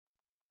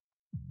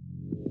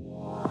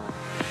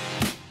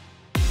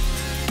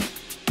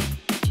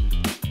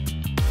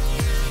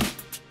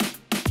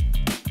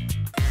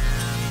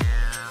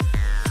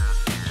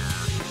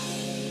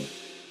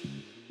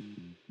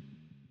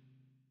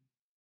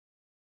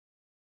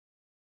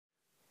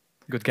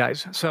Good,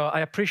 guys. So I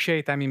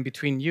appreciate I'm in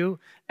between you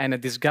and a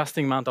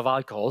disgusting amount of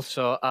alcohol,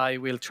 so I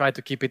will try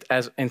to keep it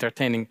as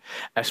entertaining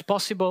as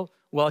possible.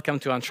 Welcome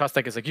to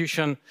Untrusted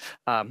Execution,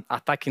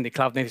 Attacking the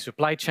Cloud-Native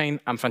Supply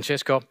Chain. I'm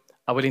Francesco.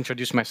 I will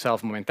introduce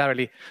myself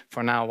momentarily.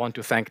 For now, I want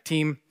to thank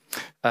team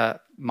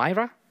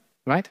Myra,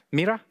 right?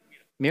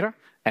 Mira,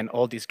 and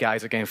all these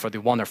guys again for the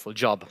wonderful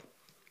job.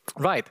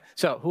 Right,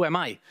 so who am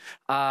I?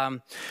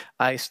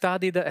 I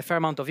studied a fair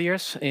amount of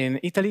years in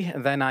Italy,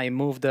 and then I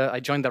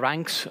joined the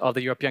ranks of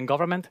the European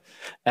government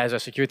as a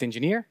security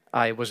engineer.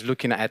 I was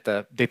looking at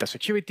data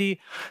security,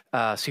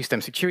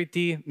 system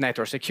security,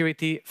 network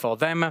security for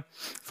them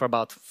for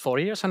about 4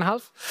 years and a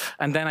half.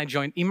 And then I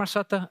joined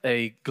Inmarsat,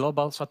 a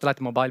global satellite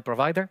mobile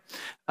provider,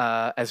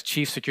 as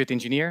chief security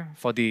engineer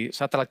for the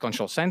satellite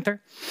control center.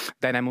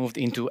 Then I moved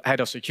into head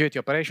of security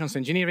operations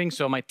engineering,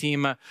 so my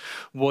team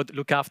would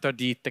look after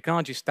the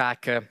technology stack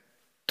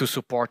to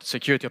support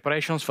security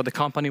operations for the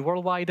company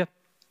worldwide.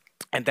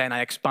 And then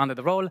I expanded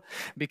the role,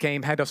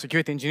 became head of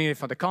security engineering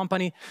for the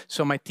company.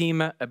 So my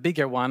team, a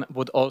bigger one,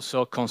 would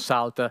also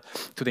consult to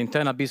the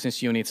internal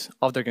business units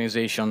of the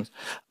organization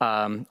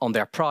on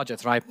their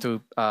projects, right,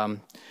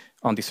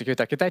 on the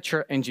security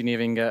architecture,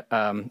 engineering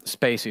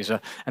spaces.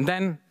 And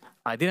then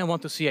I didn't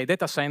want to see a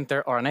data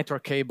center or a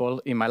network cable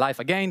in my life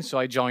again, so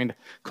I joined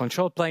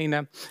Control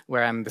Plane,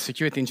 where I'm the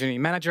security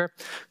engineering manager.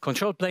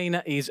 Control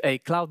Plane is a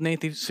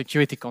cloud-native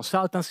security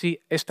consultancy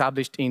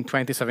established in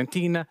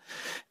 2017,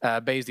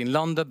 based in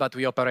London, but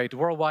we operate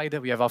worldwide.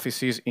 We have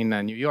offices in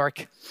New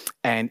York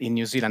and in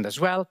New Zealand as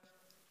well.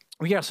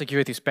 We are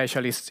security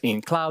specialists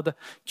in cloud,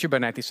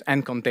 Kubernetes,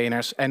 and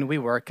containers, and we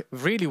work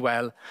really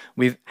well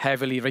with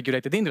heavily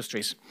regulated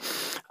industries.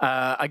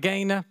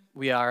 Again,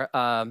 we are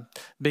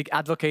big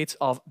advocates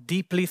of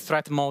deeply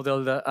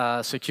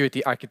threat-modeled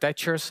security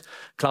architectures,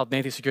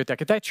 cloud-native security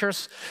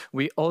architectures.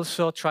 We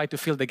also try to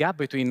fill the gap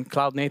between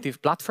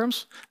cloud-native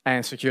platforms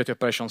and security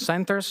operations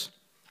centers.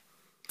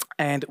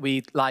 And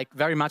we like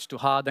very much to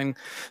harden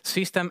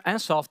system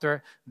and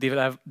software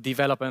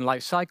development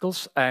life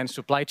cycles and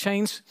supply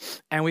chains,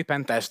 and we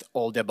pen test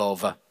all the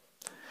above.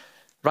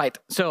 Right,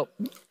 so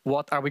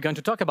what are we going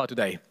to talk about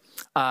today?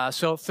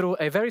 So through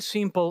a very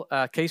simple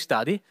case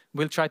study,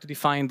 we'll try to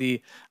define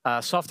the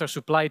software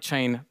supply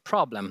chain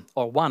problem,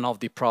 or one of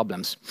the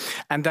problems.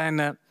 And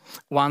then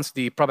once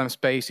the problem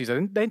space is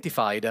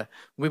identified,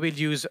 we will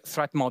use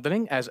threat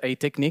modeling as a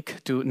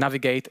technique to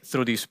navigate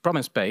through this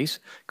problem space,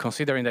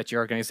 considering that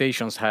your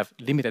organizations have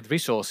limited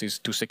resources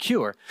to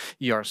secure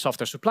your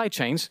software supply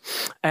chains.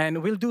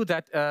 And we'll do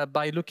that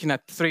by looking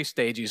at 3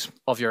 stages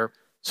of your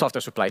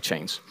software supply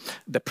chains: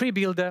 the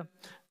pre-build,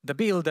 the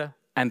build,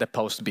 and the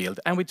post-build.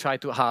 And we try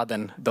to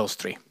harden those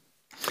 3.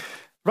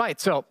 Right,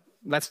 so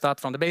let's start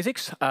from the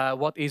basics.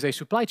 What is a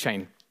supply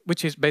chain?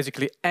 Which is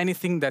basically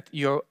anything that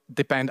you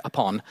depend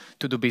upon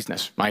to do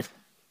business, right?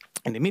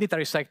 In the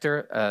military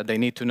sector, they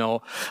need to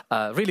know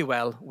really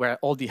well where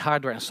all the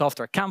hardware and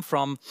software come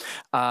from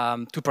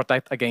to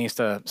protect against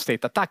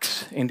state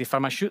attacks. In the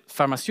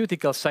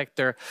pharmaceutical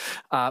sector,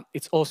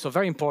 it's also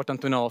very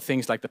important to know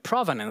things like the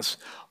provenance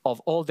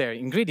of all their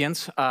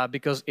ingredients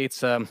because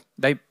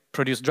they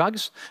produce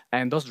drugs,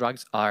 and those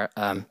drugs are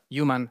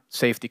human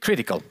safety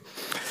critical.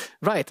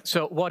 Right,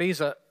 so what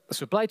is a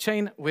supply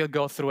chain? We'll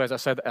go through, as I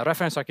said, a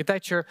reference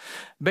architecture,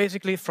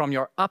 basically from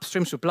your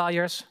upstream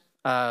suppliers,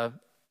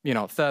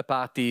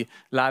 third-party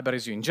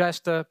libraries you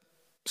ingest,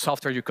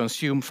 software you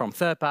consume from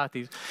third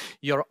parties,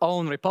 your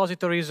own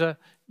repositories,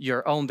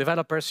 your own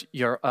developers,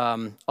 your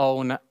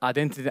own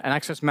identity and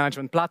access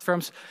management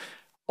platforms,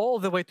 all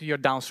the way to your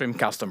downstream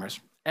customers.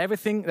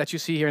 Everything that you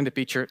see here in the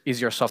picture is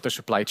your software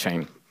supply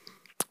chain.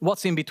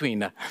 What's in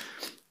between?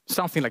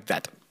 Something like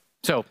that.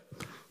 So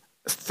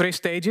 3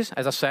 stages,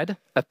 as I said: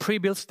 a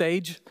pre-built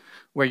stage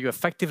where you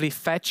effectively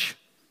fetch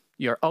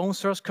your own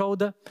source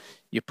code,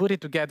 you put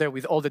it together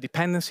with all the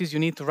dependencies you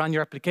need to run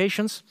your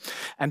applications,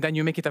 and then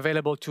you make it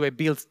available to a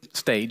build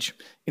stage.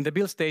 In the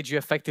build stage, you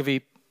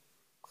effectively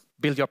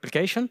build your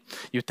application,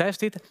 you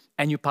test it,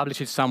 and you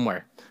publish it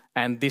somewhere.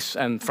 And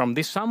from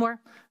this somewhere,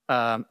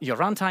 your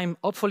runtime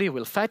hopefully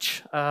will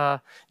fetch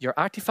your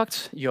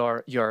artifacts,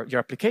 your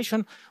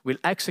application, will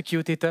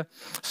execute it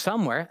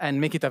somewhere and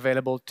make it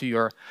available to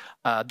your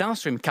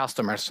downstream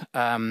customers,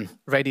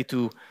 ready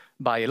to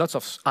buy lots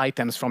of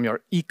items from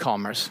your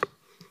e-commerce.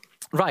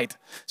 Right,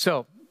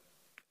 so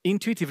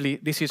intuitively,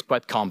 this is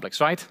quite complex,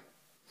 right?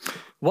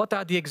 What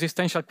are the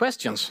existential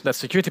questions that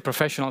security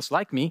professionals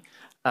like me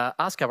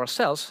ask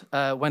ourselves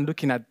when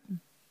looking at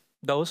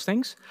those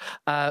things?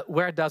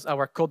 Where does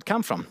our code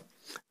come from?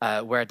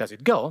 Where does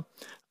it go?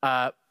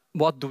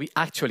 What do we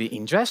actually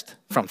ingest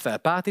from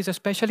third parties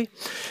especially?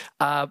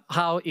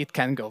 How it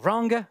can go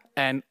wrong,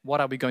 and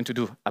what are we going to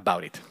do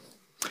about it?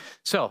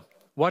 So,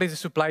 what is a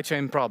supply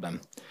chain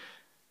problem?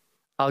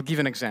 I'll give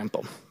an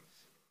example.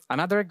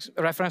 Another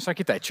reference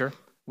architecture,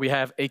 we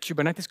have a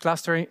Kubernetes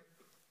cluster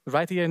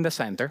right here in the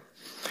center.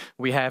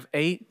 We have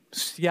a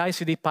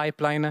CI/CD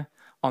pipeline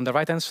on the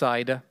right-hand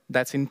side,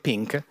 that's in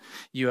pink.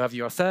 You have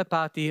your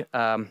third-party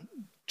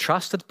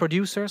trusted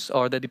producers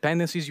or the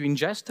dependencies you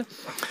ingest.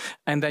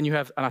 And then you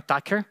have an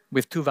attacker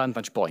with 2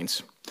 vantage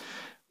points.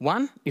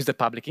 One is the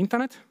public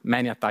internet.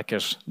 Many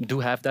attackers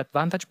do have that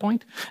vantage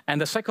point. And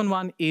the second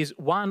one is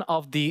one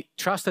of the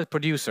trusted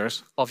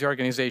producers of your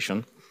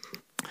organization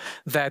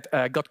that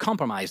got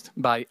compromised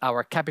by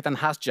our Captain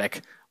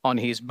Hasjack on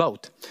his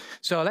boat.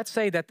 So let's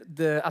say that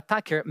the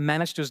attacker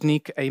managed to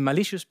sneak a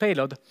malicious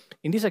payload.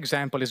 In this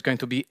example, is going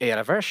to be a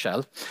reverse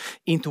shell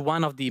into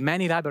one of the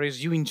many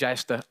libraries you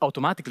ingest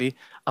automatically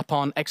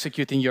upon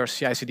executing your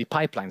CI/CD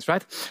pipelines,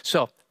 right?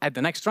 So at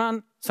the next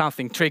run,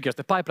 something triggers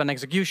the pipeline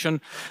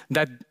execution.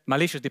 That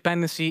malicious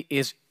dependency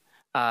is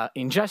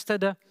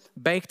ingested,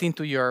 baked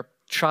into your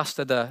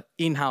trusted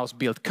in-house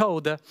built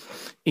code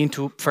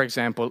into, for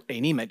example,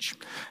 an image.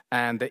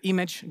 And the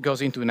image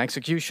goes into an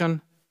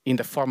execution in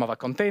the form of a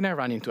container,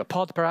 run into a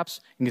pod,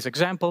 perhaps, in this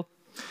example,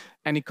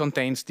 and it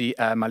contains the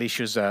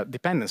malicious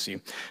dependency,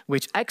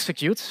 which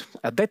executes,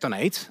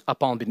 detonates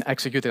upon being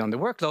executed on the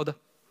workload.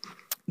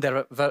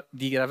 The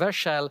reverse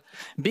shell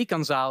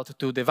beacons out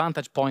to the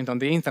vantage point on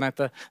the internet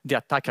the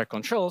attacker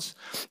controls,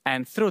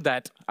 and through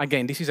that,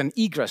 again, this is an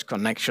egress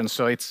connection,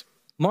 so it's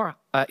more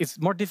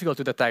difficult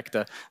to detect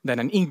than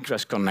an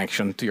ingress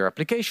connection to your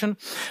application.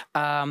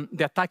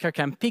 The attacker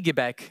can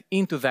piggyback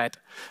into that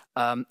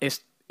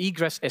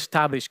egress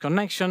established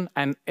connection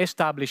and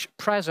establish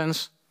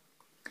presence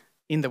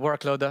in the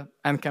workload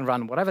and can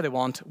run whatever they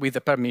want with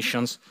the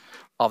permissions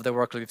of the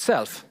workload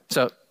itself.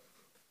 So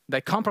they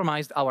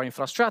compromised our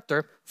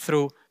infrastructure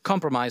through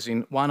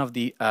compromising one of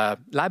the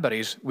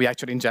libraries we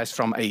actually ingest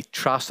from a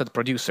trusted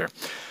producer.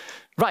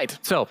 Right,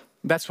 so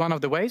that's one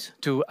of the ways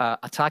to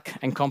attack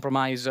and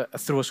compromise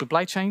through a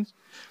supply chain.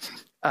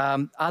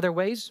 Other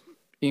ways,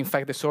 in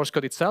fact, the source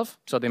code itself.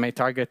 So they may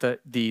target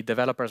the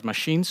developer's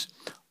machines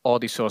or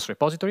the source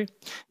repository.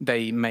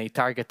 They may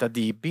target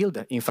the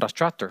build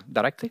infrastructure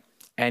directly,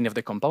 any of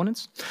the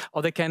components,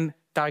 or they can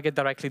target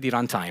directly the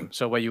runtime,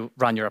 so where you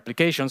run your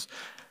applications.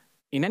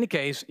 In any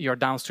case, your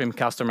downstream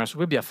customers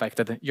will be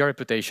affected. Your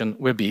reputation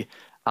will be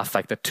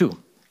affected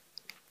too.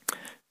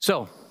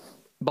 So,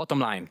 bottom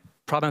line,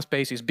 problem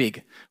space is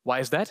big. Why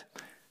is that?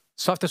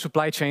 Software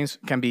supply chains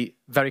can be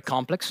very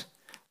complex,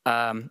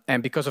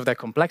 and because of their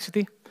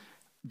complexity,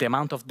 the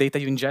amount of data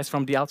you ingest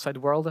from the outside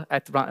world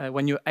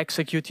when you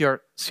execute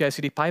your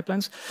CI/CD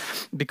pipelines,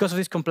 because of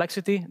this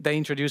complexity, they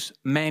introduce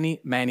many,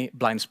 many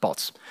blind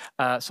spots,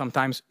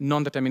 sometimes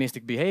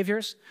non-deterministic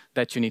behaviors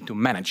that you need to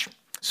manage.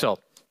 So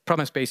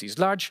problem space is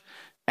large,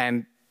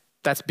 and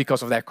that's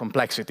because of their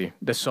complexity,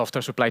 the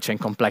software supply chain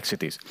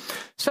complexities.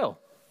 So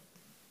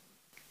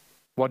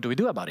what do we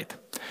do about it?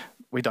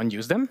 We don't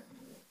use them.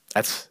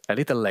 That's a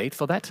little late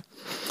for that.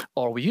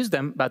 Or we use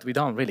them, but we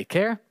don't really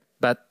care.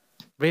 But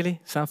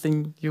really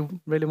something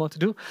you really want to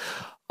do?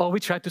 Or we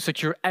try to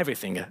secure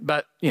everything.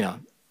 But, you know,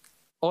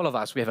 all of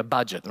us, we have a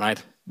budget,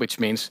 right? Which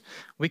means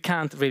we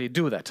can't really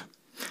do that.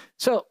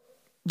 So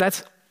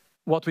that's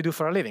what we do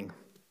for a living.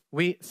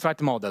 We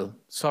threat model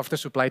software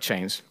supply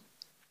chains.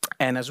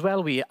 And as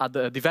well, we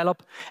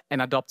develop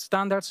and adopt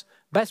standards,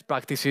 best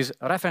practices,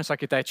 reference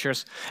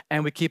architectures,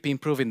 and we keep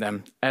improving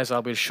them, as I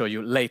will show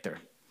you later.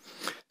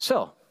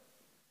 So,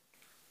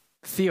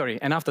 theory,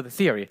 and after the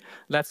theory,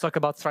 let's talk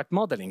about threat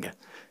modeling.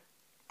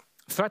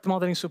 Threat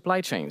modeling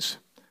supply chains.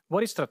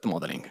 What is threat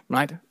modeling,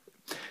 right?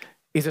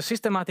 It's a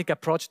systematic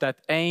approach that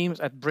aims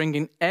at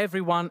bringing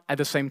everyone at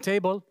the same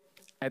table,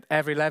 at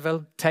every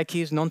level,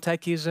 techies,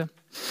 non-techies.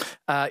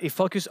 It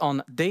focuses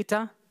on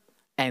data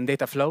and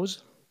data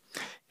flows.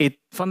 It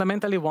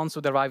fundamentally wants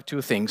to derive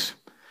two things,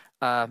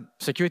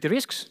 security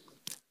risks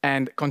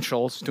and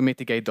controls to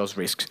mitigate those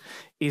risks.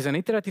 It's an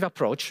iterative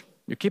approach.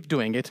 You keep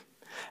doing it,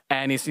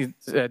 and it's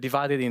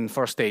divided in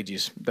 4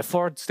 stages. The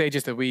 4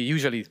 stages that we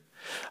usually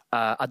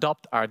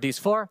adopt are these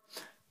 4.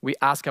 We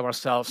ask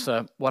ourselves,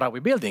 what are we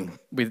building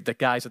with the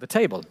guys at the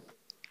table?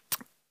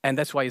 And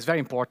that's why it's very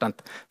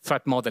important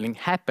threat modeling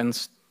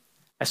happens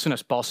as soon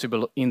as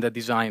possible in the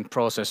design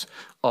process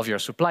of your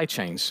supply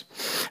chains.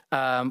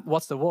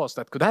 What's the worst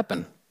that could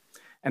happen?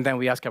 And then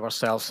we ask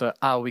ourselves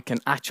how we can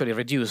actually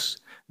reduce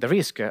the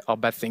risk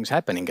of bad things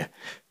happening.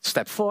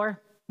 Step 4,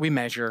 we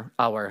measure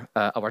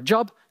our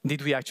job.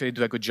 Did we actually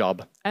do a good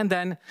job? And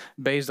then,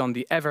 based on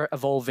the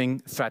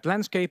ever-evolving threat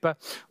landscape,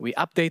 we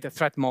update the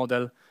threat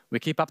model, we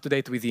keep up to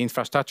date with the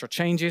infrastructure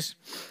changes,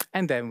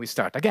 and then we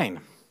start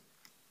again.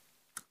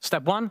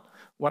 Step 1,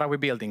 what are we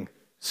building?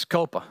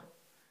 Scope.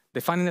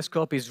 Defining the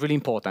scope is really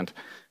important.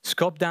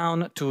 Scope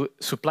down to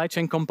supply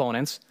chain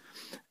components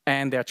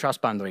and their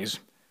trust boundaries.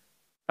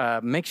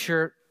 Make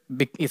sure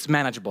it's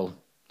manageable.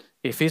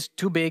 If it's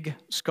too big,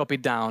 scope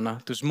it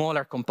down to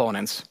smaller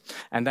components,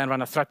 and then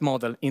run a threat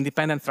model,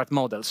 independent threat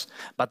models,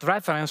 but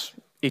reference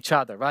each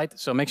other, right?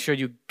 So make sure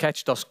you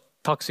catch those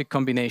toxic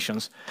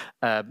combinations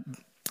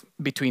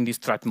between these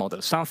threat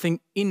models.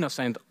 Something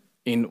innocent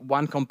in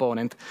one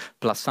component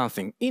plus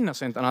something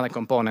innocent in another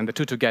component, the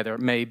two together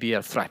may be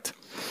a threat.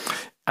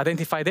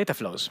 Identify data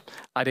flows.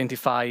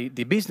 Identify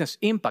the business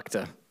impact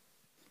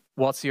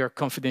What's your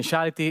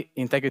confidentiality,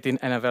 integrity,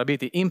 and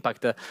availability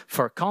impact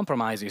for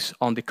compromises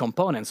on the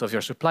components of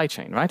your supply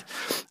chain, right?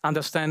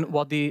 Understand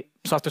what the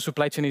software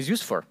supply chain is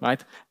used for,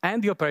 right?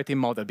 And the operating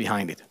model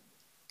behind it.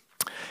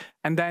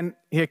 And then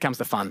here comes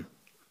the fun.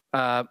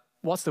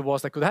 What's the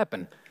worst that could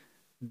happen?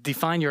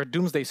 Define your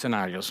doomsday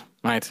scenarios,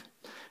 right?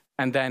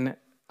 And then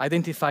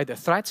identify the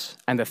threats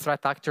and the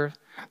threat actor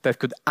that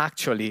could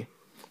actually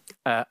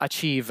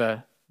achieve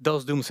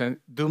those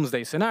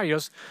doomsday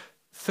scenarios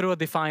through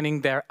defining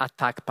their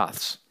attack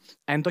paths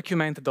and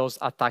document those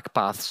attack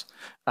paths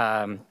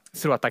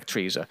through attack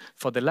trees.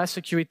 For the less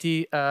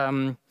security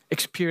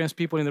experienced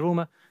people in the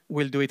room,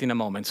 we'll do it in a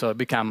moment, so it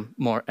become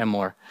more and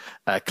more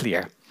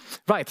clear.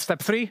 Right,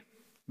 step 3,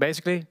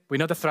 basically, we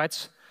know the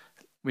threats,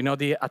 we know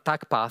the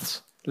attack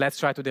paths, let's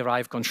try to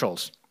derive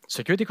controls.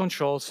 Security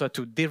controls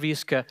to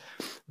de-risk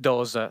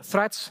those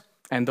threats,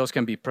 and those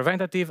can be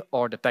preventative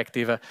or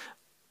detective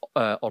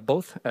or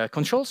both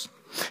controls.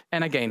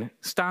 And again,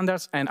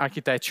 standards and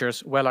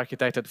architectures,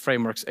 well-architected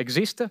frameworks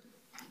exist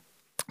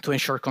to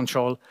ensure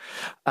control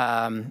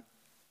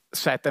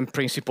set and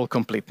principle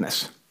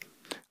completeness.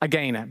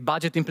 Again,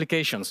 budget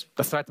implications,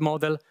 the threat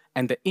model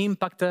and the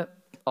impact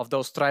of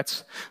those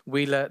threats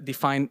will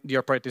define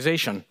your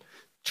prioritization.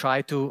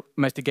 Try to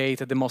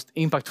mitigate the most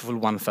impactful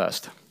one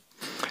first.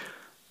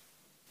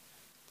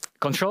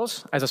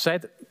 Controls, as I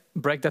said,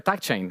 break the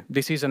attack chain.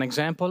 This is an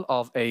example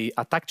of an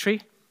attack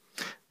tree.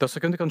 Those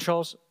security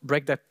controls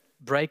break the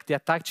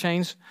attack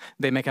chains.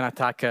 They make an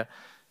attack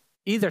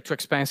either too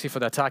expensive for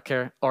the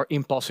attacker or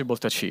impossible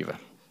to achieve.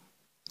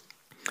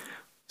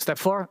 Step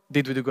 4,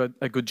 did we do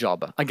a good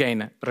job?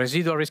 Again,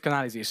 residual risk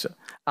analysis.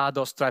 Are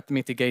those threats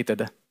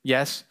mitigated?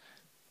 Yes.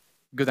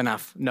 Good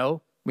enough?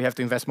 No. We have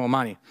to invest more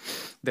money.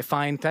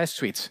 Define test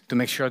suites to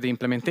make sure the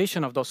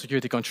implementation of those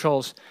security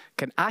controls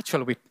can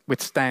actually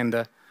withstand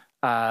the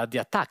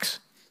attacks.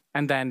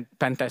 And then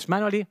pen test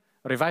manually,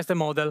 revise the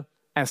model,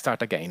 and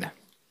start again.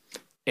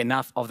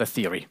 Enough of the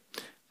theory.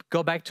 Let's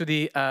go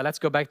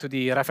back to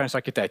the reference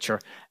architecture,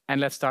 and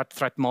let's start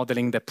threat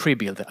modeling the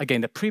pre-build.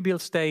 Again, the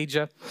pre-build stage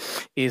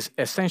is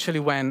essentially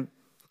when,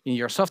 in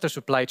your software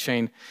supply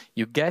chain,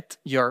 you get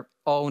your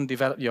own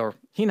your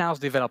in-house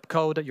developed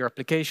code, your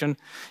application,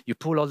 you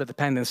pull all the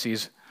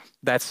dependencies.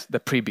 That's the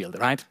pre-build,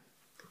 right?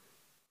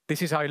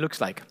 This is how it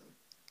looks like.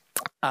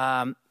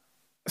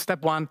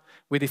 Step 1,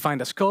 we define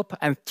the scope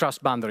and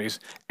trust boundaries,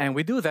 and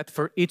we do that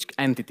for each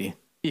entity,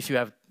 if you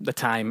have the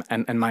time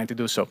and mind to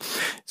do so.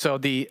 So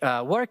the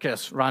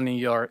workers running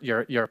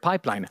your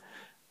pipeline,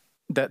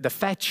 the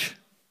fetch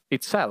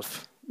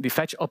itself, the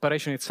fetch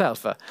operation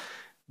itself,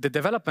 the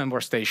development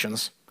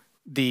workstations,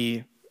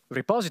 the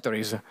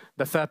repositories,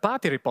 the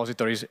third-party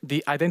repositories,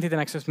 the identity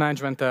and access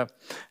management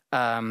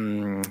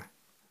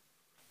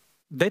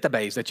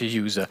database that you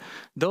use.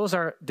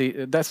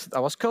 That's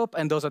our scope,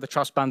 and those are the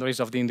trust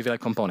boundaries of the individual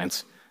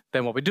components.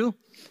 Then what we do,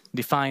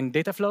 define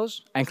data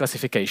flows and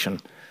classification.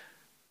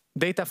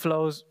 Data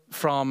flows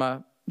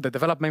from the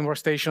development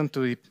workstation to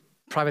the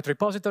private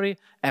repository,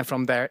 and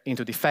from there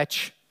into the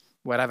fetch,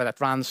 wherever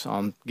that runs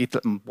on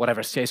GitLab,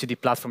 whatever CI/CD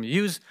platform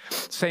you use.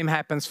 Same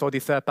happens for the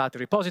third-party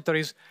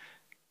repositories.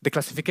 The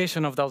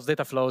classification of those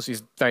data flows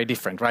is very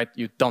different, right?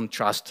 You don't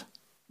trust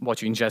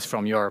what you ingest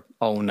from your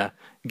own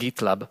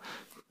GitLab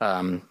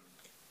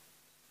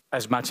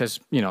as much as,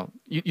 you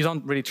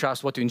don't really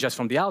trust what you ingest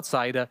from the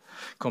outside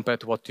compared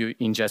to what you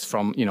ingest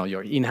from,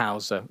 your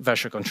in-house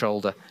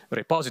version-controlled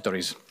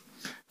repositories.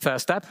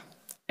 First step,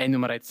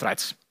 enumerate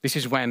threats. This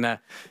is when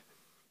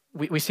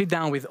we sit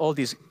down with all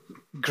these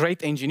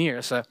great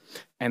engineers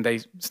and they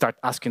start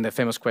asking the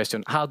famous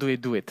question, how do they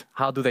do it?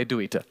 How do they do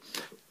it?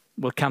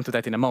 We'll come to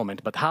that in a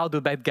moment, but how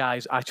do bad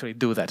guys actually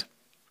do that?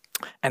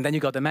 And then you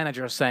got the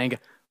manager saying,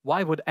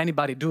 why would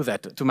anybody do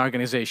that to my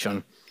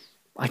organization?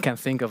 I can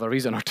think of a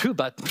reason or two,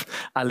 but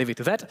I'll leave it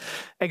to that.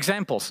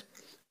 Examples.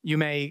 You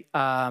may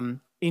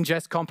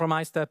ingest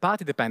compromised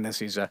third-party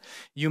dependencies.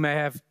 You may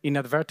have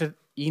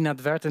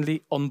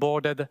inadvertently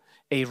onboarded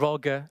a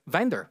rogue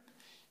vendor.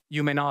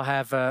 You may not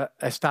have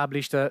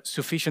established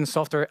sufficient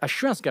software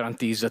assurance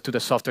guarantees to the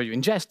software you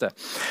ingest.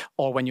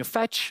 Or when you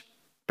fetch,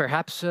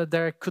 perhaps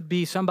there could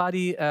be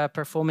somebody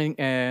performing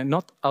a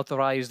not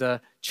authorized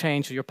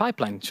change to your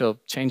pipeline, so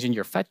changing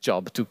your fetch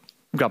job to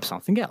grab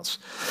something else.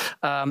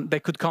 They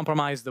could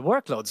compromise the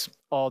workloads,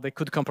 or they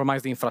could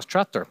compromise the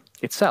infrastructure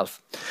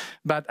itself.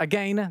 But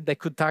again, they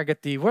could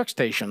target the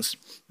workstations.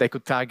 They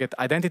could target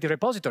identity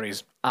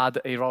repositories, add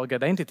a rogue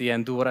identity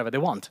and do whatever they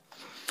want.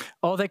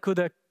 Or they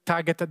could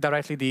target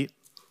directly the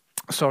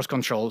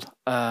source-controlled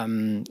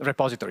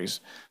repositories,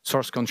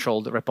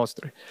 source-controlled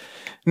repository.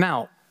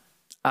 Now,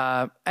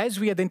 as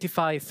we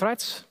identify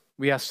threats,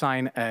 we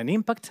assign an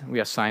impact,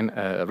 we assign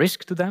a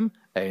risk to them,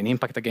 an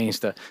impact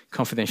against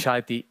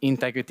confidentiality,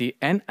 integrity,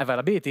 and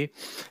availability,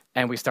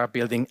 and we start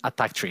building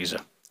attack trees.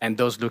 And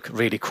those look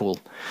really cool.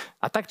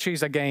 Attack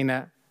trees,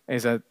 again,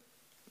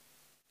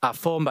 are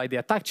formed by the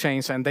attack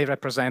chains, and they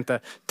represent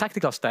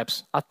tactical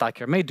steps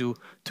attacker may do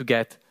to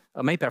get,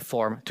 may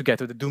perform to get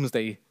to the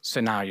doomsday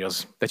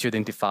scenarios that you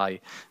identify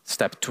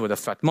step 2 of the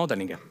threat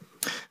modeling.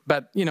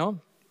 But,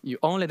 You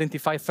only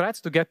identify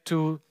threats to get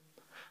to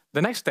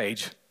the next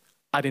stage,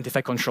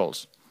 identify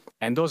controls.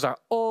 And those are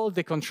all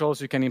the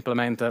controls you can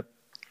implement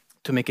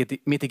to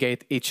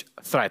mitigate each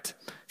threat.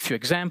 Few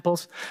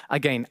examples,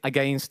 again,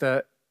 against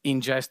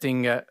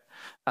ingesting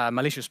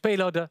malicious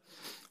payload,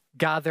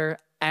 gather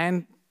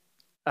and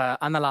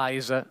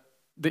analyze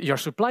your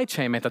supply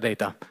chain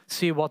metadata.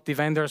 See what the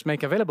vendors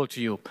make available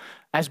to you.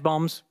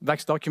 SBOMs,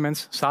 VEX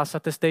documents, SaaS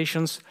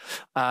attestations,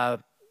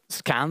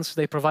 scans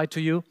they provide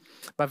to you.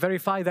 But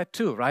verify that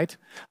too, right?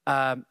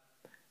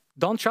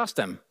 Don't trust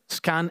them.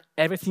 Scan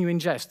everything you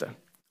ingest.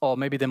 Or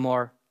maybe the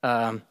more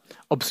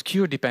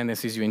obscure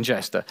dependencies you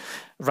ingest.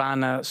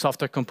 Run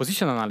software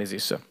composition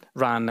analysis.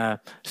 Run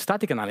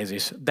static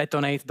analysis.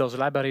 Detonate those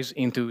libraries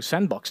into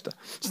sandbox.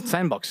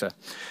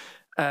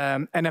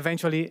 And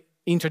eventually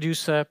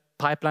introduce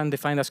pipeline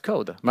defined as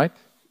code, right?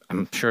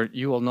 I'm sure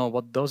you all know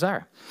what those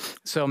are.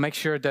 So make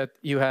sure that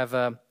you have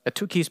a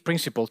two keys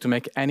principle to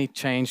make any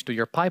change to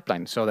your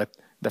pipeline so that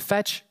the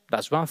fetch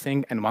does one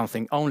thing and one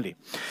thing only.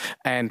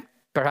 And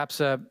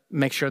perhaps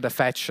make sure the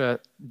fetch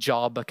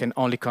job can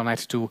only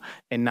connect to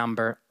a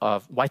number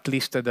of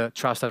whitelisted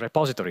trusted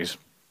repositories.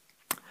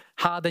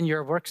 Harden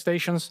your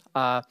workstations,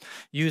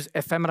 use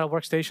ephemeral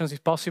workstations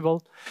if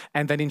possible,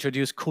 and then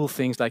introduce cool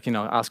things like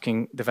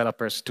asking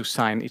developers to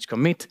sign each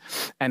commit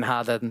and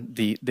harden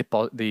the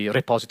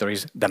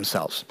repositories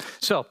themselves.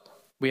 So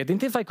we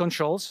identify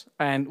controls,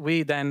 and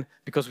we then,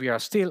 because we are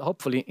still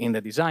hopefully in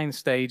the design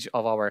stage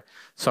of our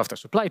software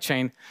supply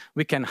chain,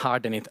 we can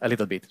harden it a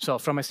little bit. So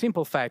from a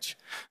simple fetch,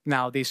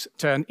 now this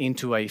turned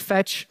into a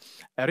fetch,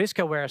 a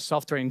risk-aware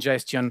software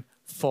ingestion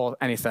for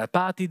any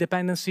third-party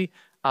dependency.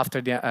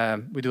 After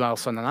we do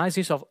also an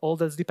analysis of all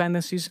those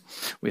dependencies,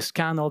 we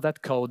scan all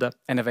that code,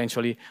 and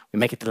eventually we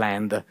make it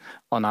land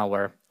on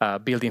our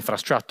build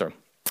infrastructure.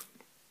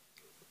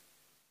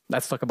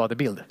 Let's talk about the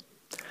build.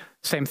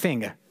 Same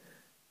thing.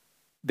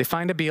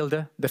 Define the build,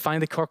 define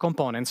the core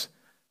components,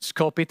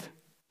 scope it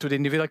to the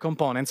individual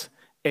components,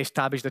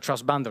 establish the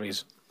trust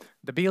boundaries.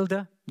 The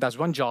build does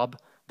one job,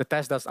 the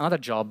test does another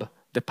job,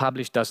 the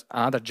publish does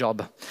another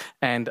job.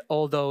 And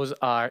all those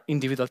are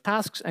individual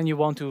tasks, and you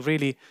want to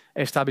really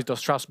establish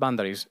those trust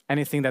boundaries.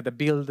 Anything that the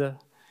build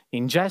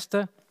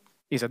ingests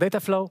is a data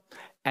flow.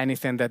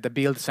 Anything that the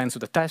build sends to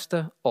the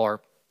tester,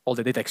 or all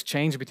the data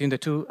exchange between the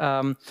two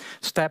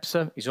steps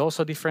is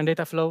also different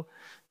data flow.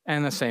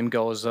 And the same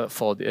goes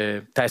for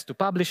the test to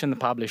publish and the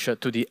publish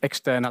to the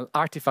external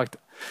artifact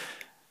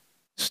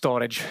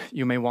storage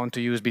you may want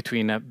to use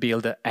between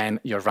build and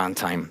your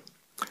runtime.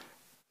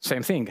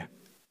 Same thing,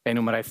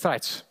 enumerate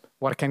threats.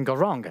 What can go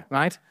wrong,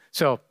 right?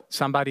 So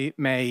somebody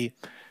may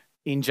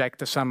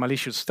inject some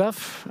malicious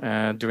stuff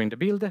during the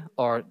build,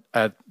 or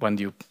when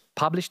you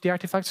publish the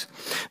artifacts.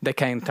 They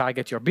can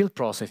target your build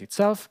process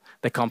itself.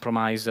 They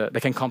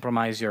can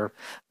compromise your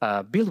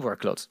build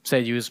workloads.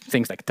 Say use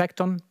things like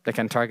Tecton. They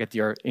can target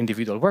your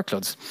individual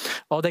workloads.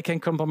 Or they can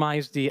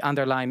compromise the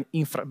underlying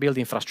build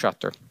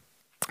infrastructure,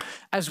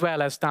 as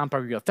well as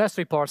tamper with your test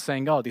report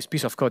saying, oh, this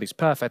piece of code is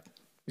perfect.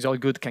 It's all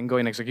good, can go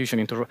in execution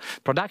into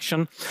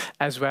production,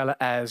 as well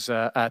as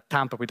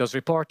tamper with those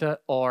reports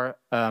or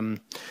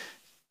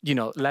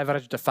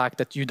leverage the fact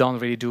that you don't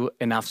really do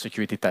enough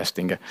security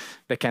testing.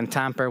 They can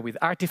tamper with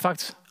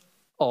artifacts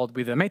or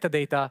with the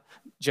metadata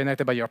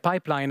generated by your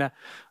pipeline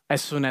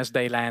as soon as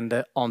they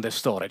land on the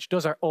storage.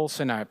 Those are all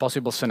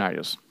possible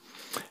scenarios.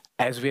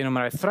 As we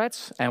enumerate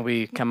threats and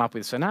we come up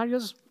with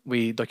scenarios,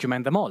 we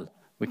document them all.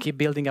 We keep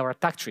building our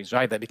attack trees,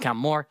 right? They become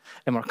more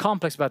and more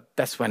complex, but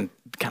that's when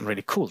it becomes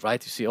really cool,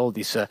 right? You see all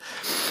these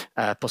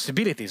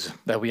possibilities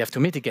that we have to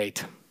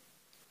mitigate.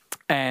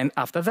 And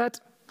after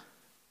that,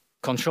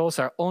 controls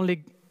are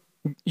only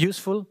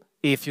useful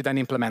if you then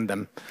implement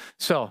them.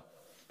 So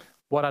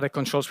what are the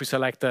controls we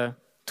select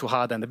to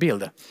harden the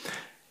build?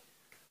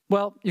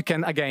 Well, you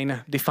can,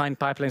 again, define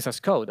pipelines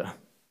as code.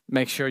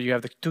 Make sure you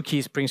have the two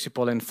keys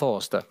principle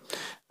enforced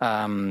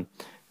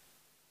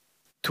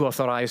to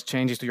authorize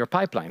changes to your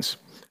pipelines.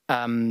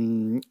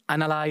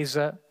 Analyze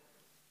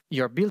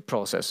your build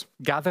process.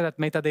 Gather that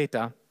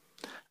metadata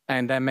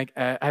and then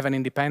have an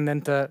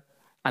independent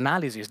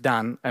analysis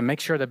done and make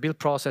sure the build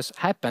process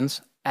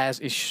happens as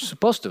it's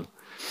supposed to.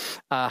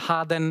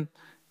 Harden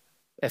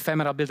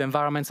ephemeral build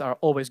environments are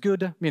always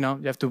good. You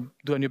have to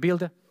do a new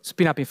build,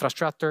 spin up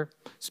infrastructure,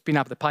 spin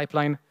up the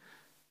pipeline,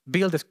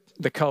 build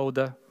the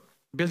code,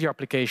 build your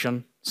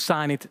application,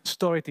 sign it,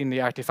 store it in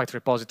the artifact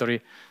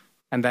repository,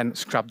 and then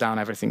scrap down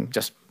everything.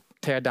 Just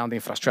tear down the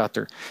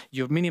infrastructure.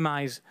 You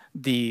minimize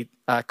the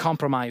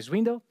compromise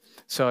window.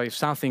 So if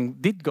something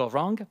did go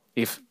wrong,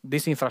 if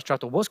this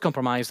infrastructure was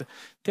compromised,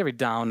 tear it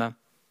down,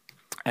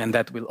 and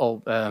that will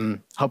all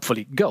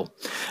hopefully go.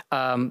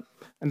 And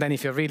then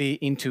if you're really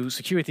into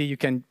security, you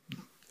can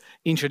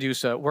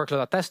introduce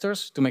workload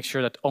attesters to make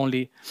sure that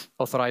only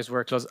authorized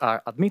workloads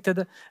are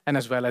admitted, and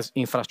as well as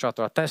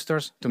infrastructure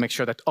attesters to make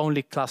sure that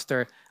only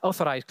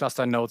authorized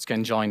cluster nodes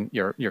can join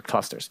your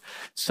clusters.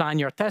 Sign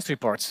your test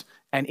reports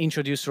and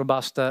introduce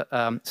robust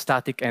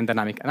static and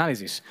dynamic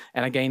analysis.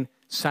 And again,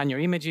 sign your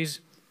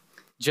images,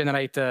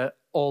 generate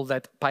all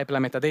that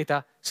pipeline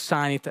metadata,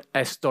 sign it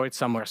as stored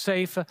somewhere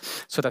safe,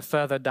 so that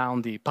further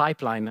down the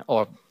pipeline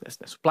or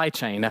the supply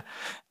chain,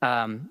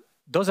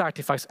 those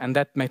artifacts and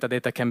that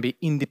metadata can be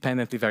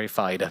independently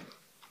verified.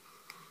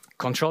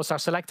 Controls are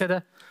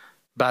selected,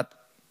 but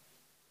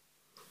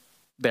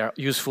they're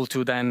useful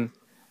to then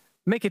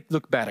make it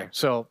look better.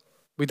 So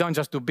we don't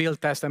just do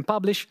build, test, and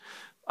publish.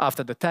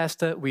 After the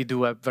test, we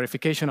do a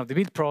verification of the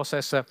build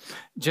process,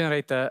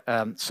 generate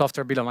a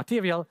software bill of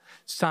material,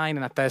 sign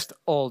and attest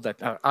all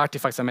that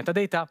artifacts and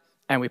metadata,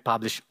 and we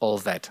publish all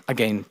that,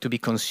 again, to be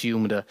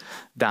consumed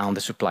down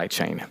the supply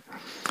chain.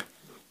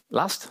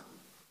 Last,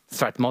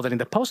 threat model in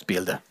the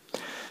post-build.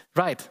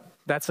 Right,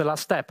 that's the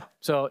last step.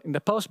 So in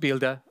the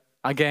post-build,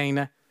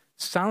 again,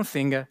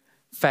 something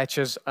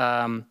fetches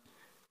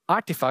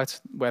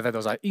artifacts, whether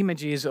those are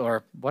images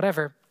or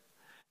whatever,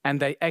 and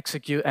they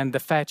execute, and the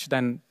fetch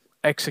then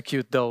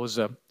execute those,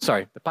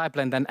 the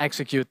pipeline then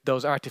execute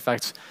those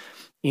artifacts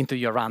into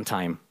your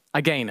runtime.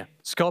 Again,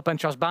 scope and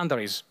trust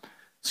boundaries.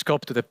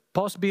 Scope to the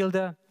post-build,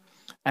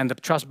 and the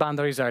trust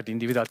boundaries are the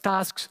individual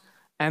tasks,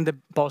 and the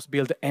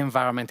post-build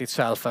environment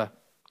itself.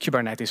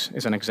 Kubernetes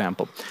is an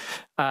example.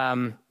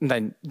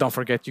 Then don't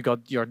forget you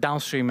got your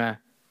downstream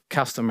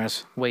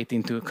customers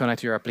waiting to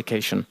connect to your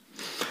application.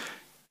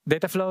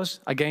 Data flows,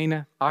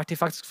 again,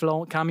 artifacts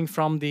flow coming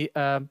from the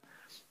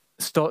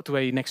store to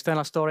an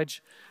external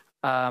storage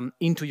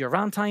into your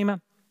runtime,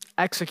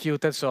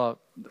 executed, so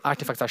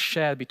artifacts are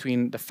shared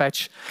between the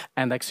fetch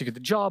and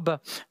executed job,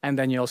 and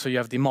then you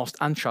have the most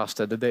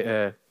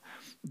untrusted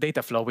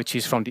data flow, which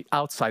is from the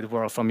outside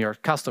world, from your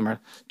customer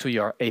to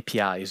your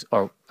APIs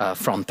or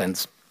front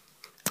ends.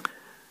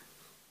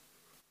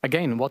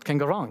 Again, what can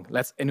go wrong?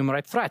 Let's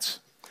enumerate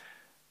threats.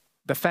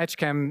 The fetch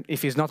can,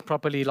 if it's not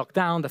properly locked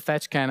down, the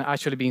fetch can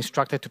actually be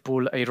instructed to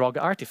pull a rogue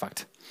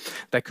artifact.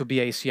 That could be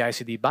a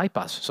CI/CD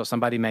bypass. So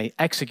somebody may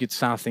execute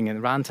something in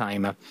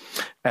runtime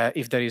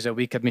if there is a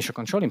weak admission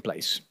control in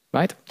place,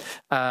 right?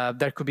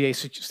 There could be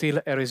still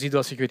a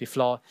residual security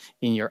flaw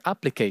in your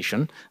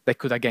application that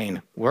could,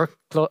 again,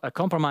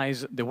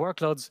 compromise the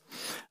workloads.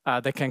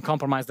 They can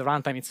compromise the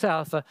runtime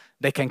itself.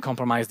 They can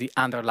compromise the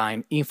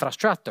underlying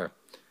infrastructure.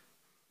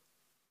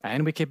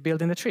 And we keep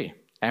building the tree.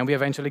 And we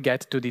eventually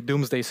get to the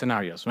doomsday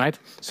scenarios, right?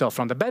 So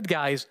from the bad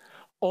guys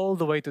all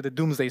the way to the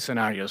doomsday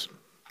scenarios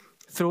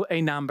through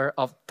a number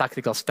of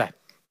tactical steps,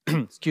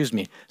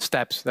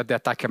 steps that the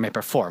attacker may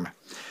perform.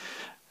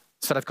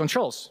 So that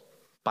controls,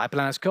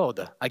 pipeline as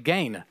code.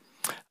 Again,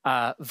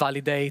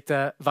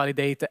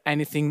 validate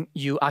anything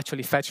you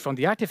actually fetch from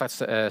the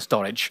artifact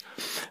storage.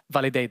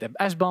 Validate the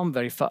SBOM,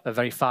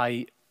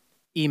 verify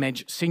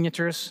image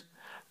signatures,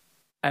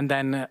 and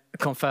then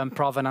confirm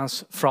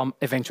provenance from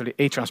eventually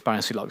a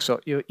transparency log. So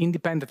the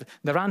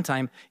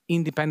runtime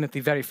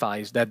independently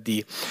verifies that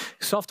the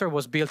software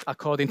was built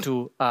according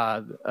to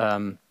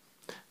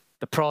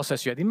the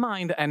process you had in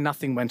mind, and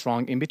nothing went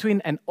wrong in between,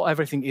 and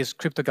everything is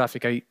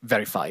cryptographically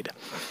verified.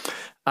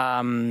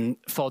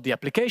 For the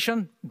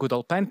application, good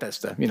old pen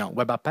test,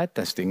 web app pen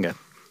testing.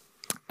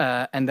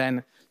 And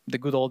then the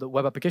good old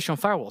web application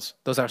firewalls.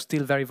 Those are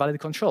still very valid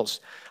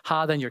controls.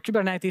 Harden your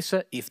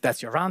Kubernetes, if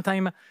that's your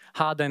runtime.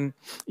 Harden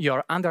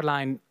your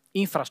underlying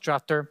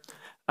infrastructure,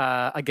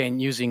 again,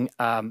 using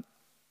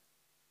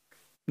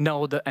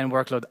node and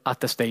workload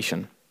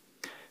attestation.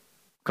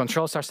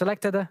 Controls are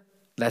selected.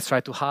 Let's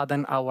try to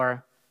harden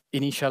our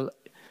initial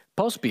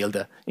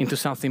post-build into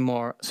something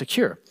more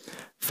secure.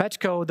 Fetch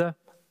code,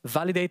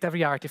 validate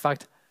every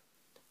artifact,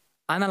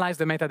 analyze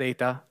the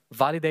metadata,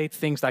 validate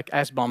things like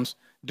SBOMs,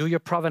 do your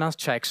provenance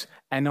checks,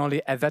 and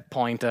only at that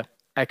point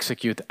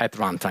execute at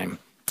runtime.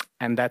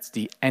 And that's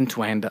the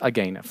end-to-end,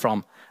 again,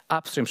 from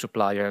upstream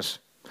suppliers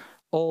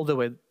all the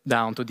way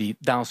down to the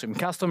downstream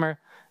customer,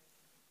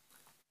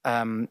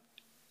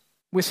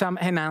 with some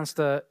enhanced,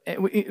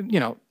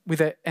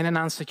 with an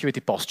enhanced security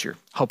posture,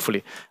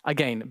 hopefully.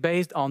 Again,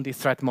 based on the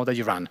threat model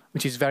you run,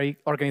 which is very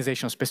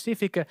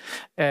organization-specific.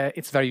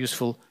 It's very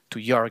useful to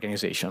your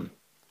organization.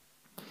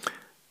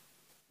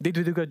 Did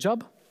we do a good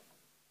job?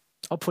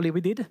 Hopefully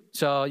we did.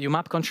 So you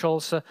map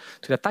controls to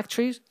the attack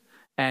trees,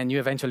 and you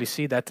eventually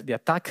see that the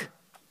attack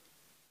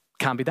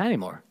can't be done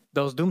anymore.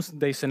 Those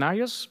doomsday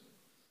scenarios,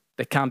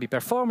 they can't be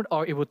performed,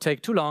 or it would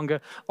take too long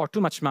or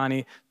too much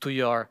money to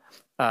your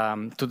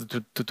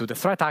to the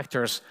threat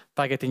actors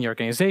targeting your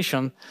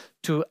organization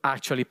to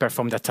actually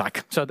perform the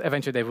attack. So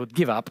eventually they would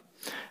give up,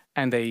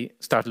 and they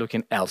start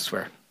looking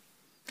elsewhere.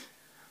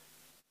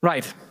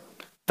 Right,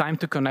 time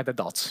to connect the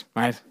dots,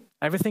 right?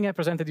 Everything I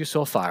presented you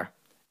so far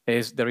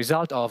is the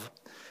result of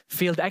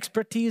field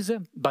expertise,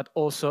 but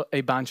also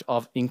a bunch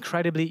of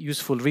incredibly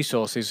useful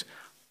resources,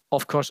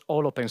 of course,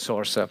 all open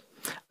source,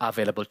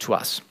 available to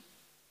us.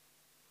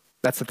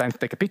 That's the time to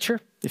take a picture,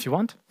 if you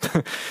want.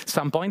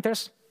 Some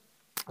pointers.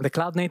 The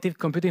Cloud Native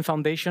Computing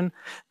Foundation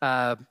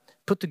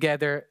put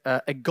together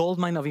a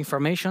goldmine of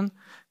information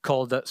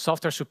called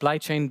Software Supply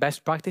Chain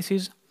Best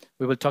Practices.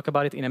 We will talk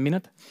about it in a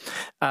minute.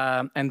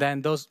 And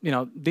then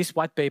this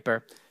white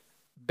paper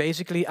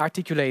basically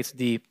articulates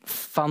the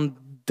foundational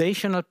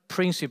foundational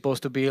principles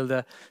to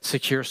build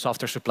secure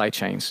software supply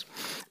chains.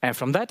 And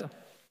from that,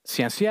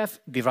 CNCF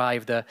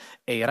derived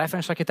a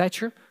reference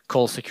architecture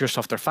called Secure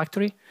Software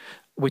Factory,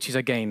 which is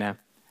again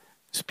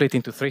split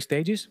into 3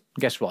 stages.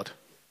 Guess what?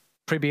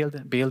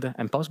 Pre-build, build,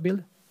 and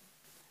post-build.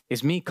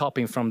 It's me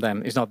copying from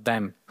them. It's not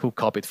them who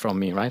copied from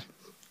me, right?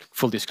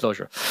 Full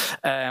disclosure.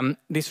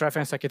 This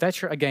reference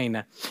architecture,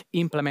 again,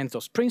 implements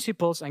those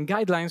principles and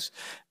guidelines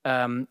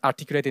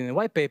articulated in the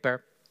white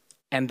paper,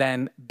 and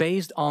then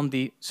based on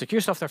the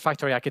Secure Software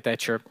Factory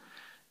architecture,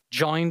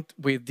 joined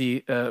with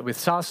with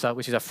SALSA,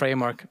 which is a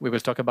framework, we will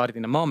talk about it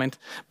in a moment,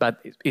 but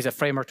it is a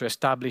framework to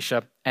establish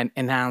and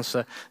enhance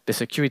the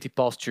security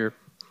posture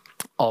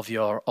of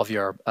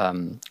your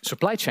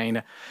supply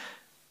chain.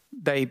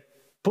 They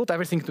put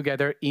everything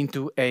together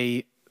into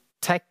a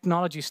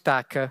technology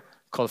stack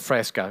called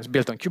Fresca. It's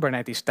built on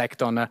Kubernetes,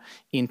 Tecton,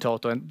 in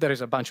Toto, and there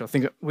is a bunch of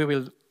things. We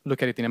will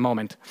look at it in a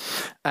moment.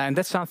 And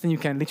that's something you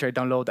can literally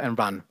download and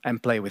run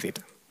and play with it.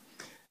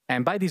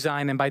 And by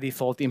design and by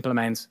default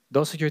implements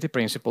those security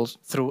principles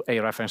through a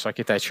reference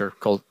architecture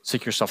called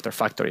Secure Software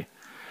Factory.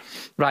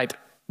 Right,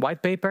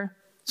 white paper,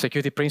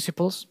 security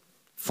principles,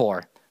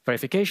 4.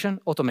 Verification,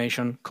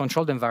 automation,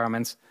 controlled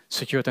environments,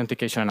 secure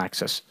authentication and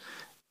access.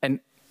 And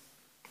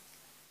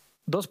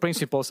those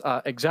principles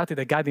are exactly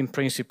the guiding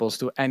principles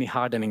to any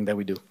hardening that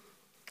we do.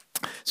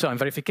 So in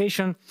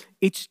verification,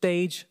 each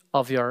stage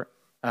of your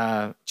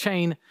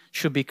chain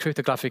should be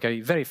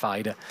cryptographically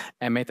verified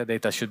and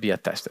metadata should be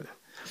attested.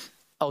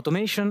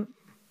 Automation,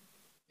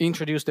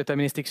 introduce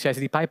deterministic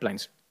CI/CD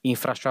pipelines.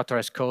 Infrastructure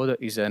as code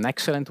is an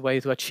excellent way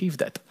to achieve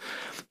that.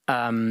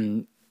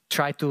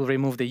 Try to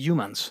remove the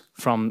humans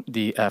from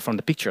the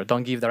picture.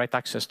 Don't give direct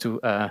access to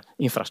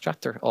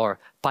infrastructure or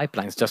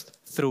pipelines just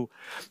through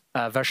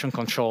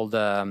version-controlled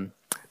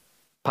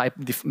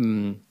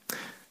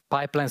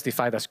pipelines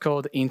defined as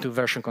code into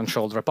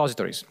version-controlled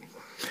repositories.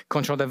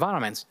 Controlled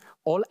environments.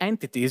 All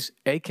entities,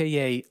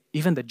 aka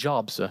even the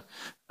jobs,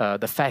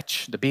 the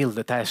fetch, the build,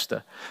 the test,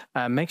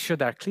 make sure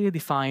they're clearly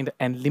defined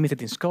and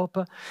limited in scope,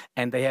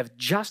 and they have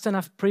just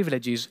enough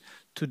privileges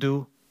to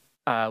do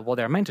what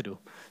they're meant to do.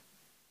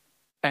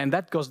 And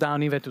that goes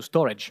down even to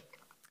storage.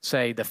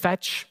 Say the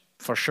fetch,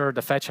 for sure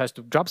the fetch has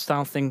to drop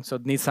something, so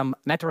it needs some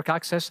network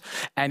access,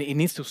 and it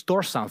needs to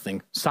store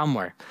something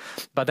somewhere.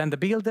 But then the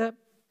build,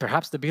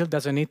 perhaps the build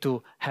doesn't need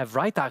to have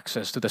write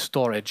access to the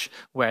storage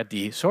where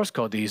the source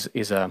code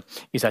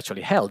is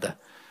actually held.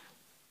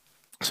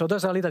 So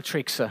those are little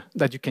tricks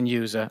that you can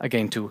use,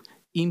 again, to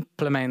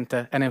implement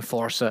and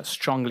enforce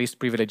strong least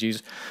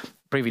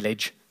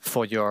privilege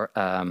for your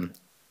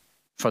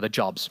for the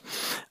jobs.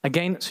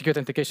 Again, secure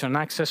authentication and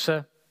access.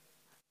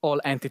 All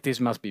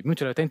entities must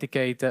mutually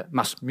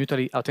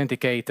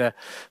authenticate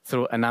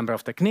through a number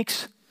of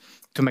techniques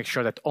to make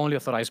sure that only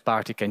authorized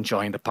party can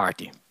join the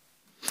party.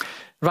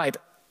 Right,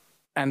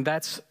 and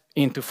that's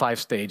into 5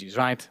 stages,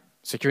 right?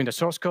 Securing the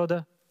source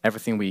code,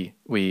 everything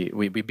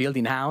we build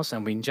in-house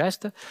and we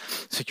ingest.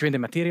 Securing the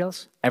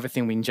materials,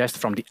 everything we ingest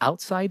from the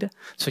outside.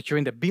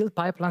 Securing the build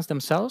pipelines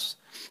themselves.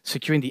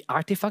 Securing the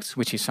artifacts,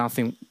 which is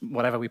something,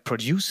 whatever we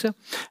produce.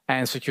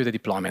 And secure the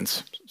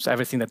deployments, so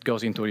everything that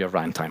goes into your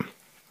runtime.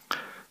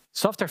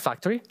 Software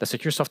Factory, the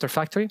Secure Software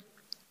Factory,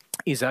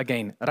 is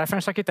again a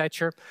reference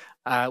architecture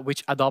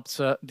which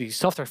adopts the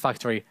Software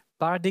Factory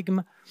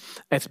paradigm.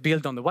 It's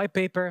built on the white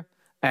paper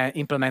and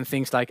implement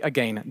things like,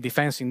 again,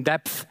 defense in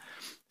depth,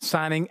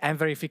 signing and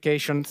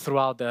verification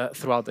throughout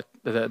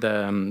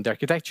the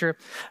architecture,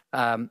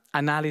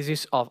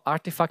 analysis of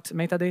artifact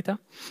metadata,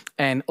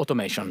 and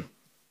automation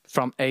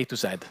from A to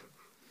Z.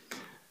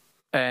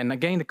 And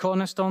again, the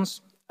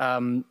cornerstones,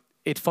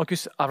 it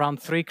focuses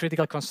around 3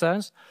 critical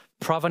concerns: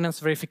 provenance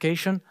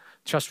verification,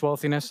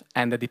 trustworthiness,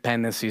 and the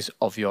dependencies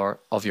of your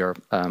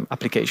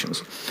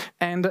applications.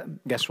 And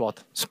guess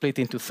what? Split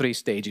into 3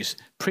 stages: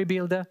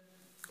 pre-build,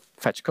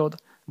 fetch code,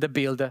 the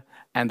build,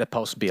 and the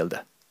post-build.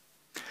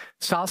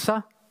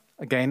 SALSA,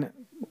 again,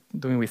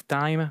 doing with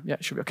time, yeah,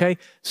 should be okay.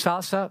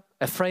 SALSA,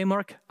 a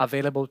framework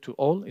available to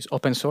all, is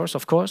open source,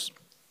 of course.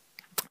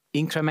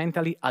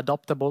 Incrementally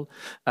adoptable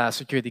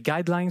security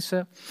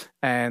guidelines,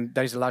 and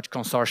there is a large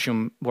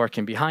consortium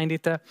working behind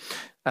it.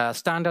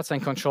 Standards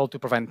and control to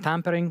prevent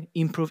tampering,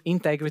 improve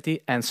integrity,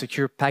 and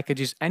secure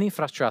packages and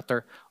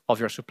infrastructure of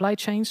your supply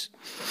chains,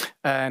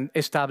 and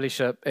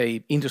establish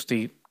a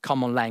industry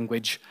common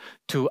language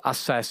to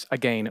assess,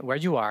 again, where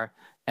you are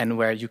and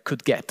where you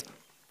could get.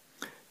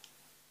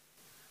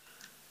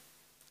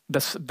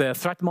 The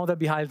threat model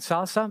behind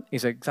SALSA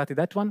is exactly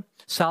that one.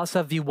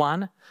 SALSA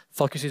V1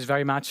 focuses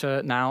very much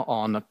now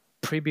on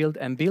pre-build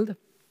and build.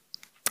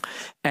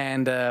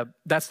 And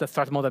that's the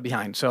threat model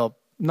behind. So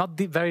not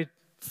very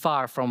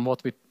far from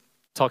what we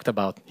talked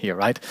about here,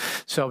 right?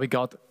 So we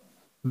got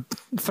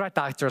threat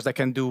actors that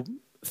can do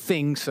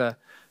things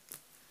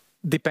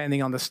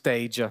depending on the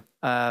stage.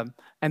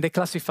 And they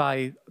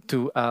classify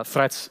to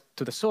threats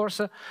to the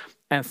source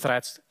and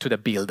threats to the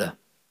build.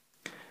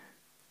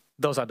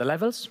 Those are the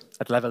levels.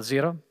 At level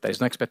 0, there is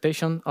no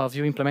expectation of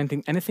you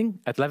implementing anything.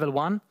 At level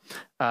 1,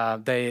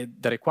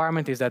 the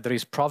requirement is that there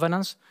is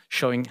provenance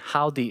showing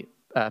how the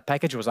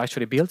package was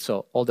actually built,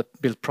 so all the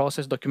build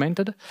process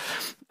documented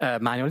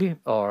manually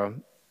or,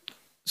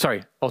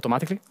 sorry,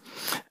 automatically.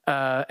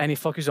 And it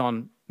focuses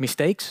on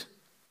mistakes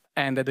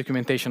and the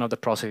documentation of the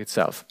process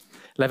itself.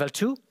 Level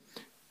 2,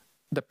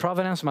 the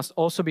provenance must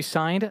also be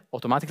signed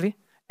automatically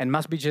and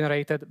must be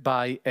generated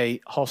by a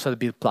hosted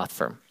build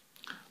platform.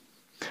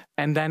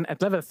 And then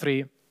at level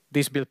 3,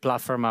 this build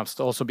platform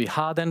must also be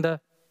hardened,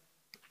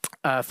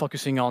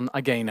 focusing on,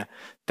 again,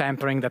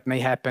 tampering that may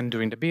happen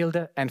during the build.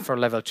 And for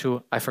level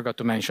 2, I forgot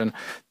to mention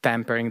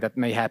tampering that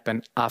may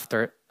happen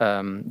after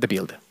the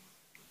build.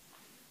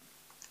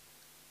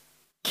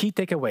 Key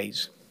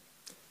takeaways.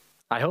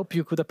 I hope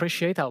you could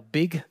appreciate how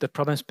big the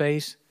problem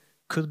space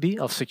could be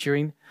of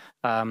securing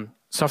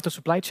software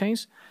supply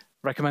chains.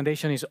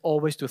 Recommendation is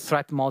always to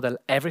threat model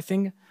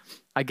everything.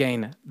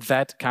 Again,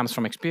 that comes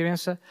from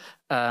experience.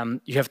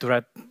 You have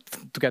to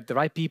get the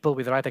right people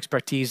with the right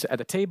expertise at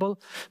the table.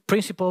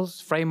 Principles,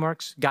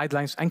 frameworks,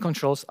 guidelines, and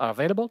controls are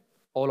available,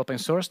 all open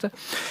sourced.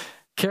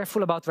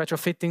 Careful about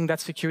retrofitting that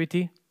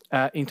security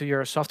into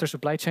your software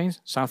supply chains.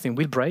 Something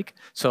will break,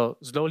 so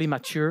slowly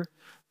mature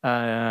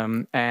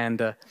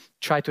and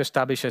try to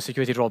establish a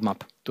security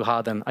roadmap to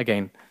harden,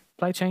 again,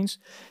 supply chains.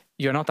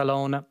 You're not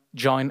alone.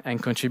 Join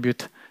and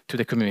contribute to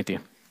the community.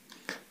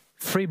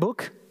 Free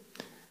book,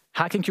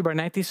 Hacking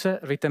Kubernetes,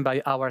 written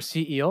by our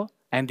CEO,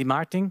 Andy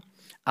Martin,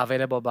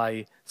 available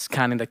by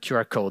scanning the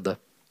QR code.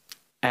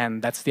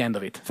 And that's the end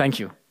of it. Thank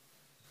you.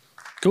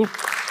 Cool.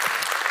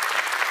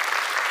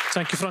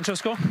 Thank you,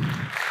 Francesco.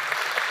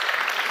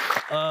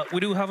 We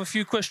do have a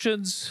few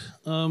questions.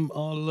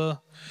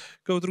 I'll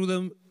go through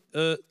them.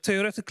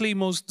 Theoretically,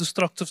 most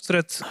destructive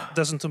threat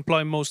doesn't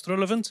imply most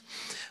relevant.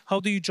 How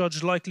do you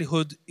judge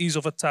likelihood, ease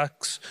of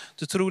attacks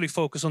to truly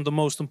focus on the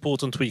most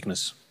important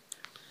weakness?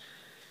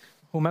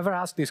 Whomever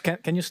asked this,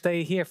 can you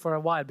stay here for a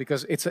while?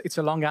 Because it's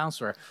a long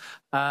answer.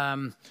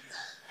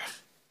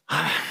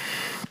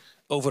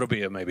 Over a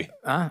beer, maybe.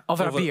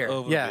 Over a beer,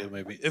 yeah. A beer,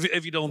 maybe.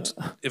 If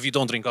you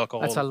don't drink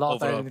alcohol. That's a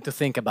lot I need to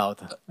think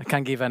about. I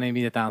can't give an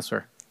immediate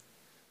answer.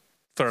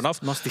 Fair enough.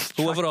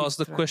 Whoever asked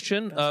the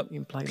question,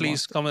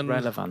 please come and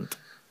relevant.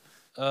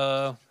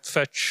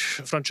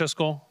 Fetch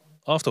Francesco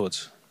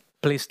afterwards.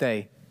 Please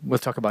stay. We'll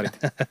talk about it.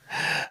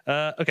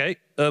 Okay.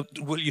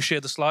 Will you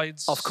share the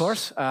slides? Of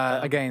course.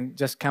 Again,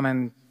 just come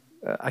and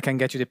I can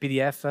get you the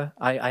PDF.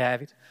 I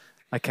have it.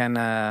 I can,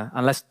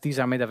 unless these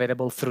are made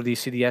available through the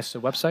CDS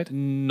website.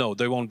 No,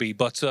 they won't be.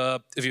 But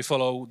if you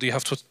follow, do you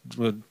have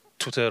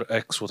Twitter,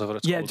 X, whatever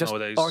it's called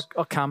nowadays?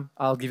 Or come.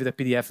 I'll give you the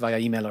PDF via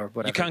email or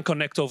whatever. You can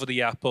connect over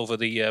the app, over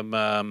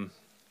the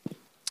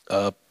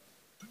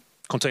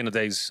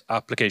ContainerDays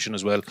application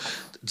as well.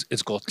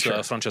 It's got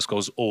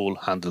Francesco's all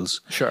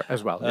handles. Sure,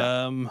 as well.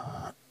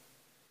 Yeah.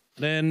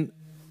 Then,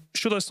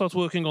 should I start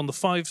working on the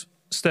 5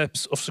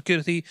 steps of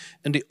security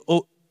in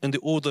the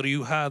order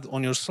you had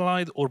on your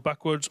slide, or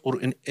backwards, or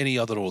in any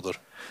other order?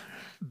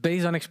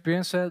 Based on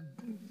experience,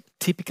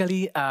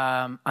 typically,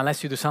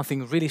 unless you do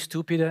something really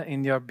stupid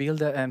in your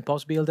build and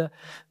post-build,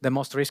 the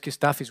most risky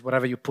stuff is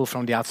whatever you pull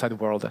from the outside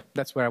world.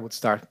 That's where I would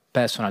start,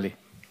 personally.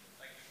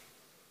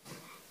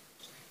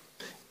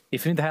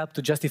 If you need help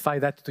to justify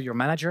that to your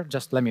manager,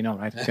 just let me know,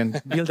 right? You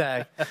can build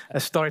a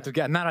story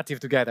together, a narrative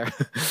together.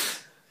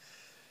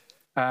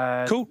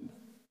 Cool.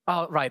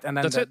 Oh, right, and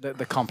then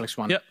the complex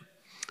one. Yeah.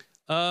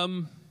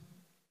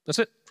 That's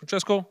it,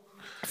 Francesco.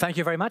 Thank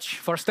you very much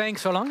for staying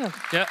so long.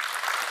 Yeah.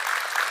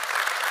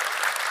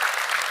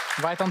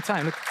 Right on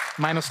time. Look,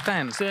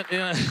 -10. That's it,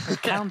 yeah.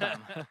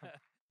 Countdown.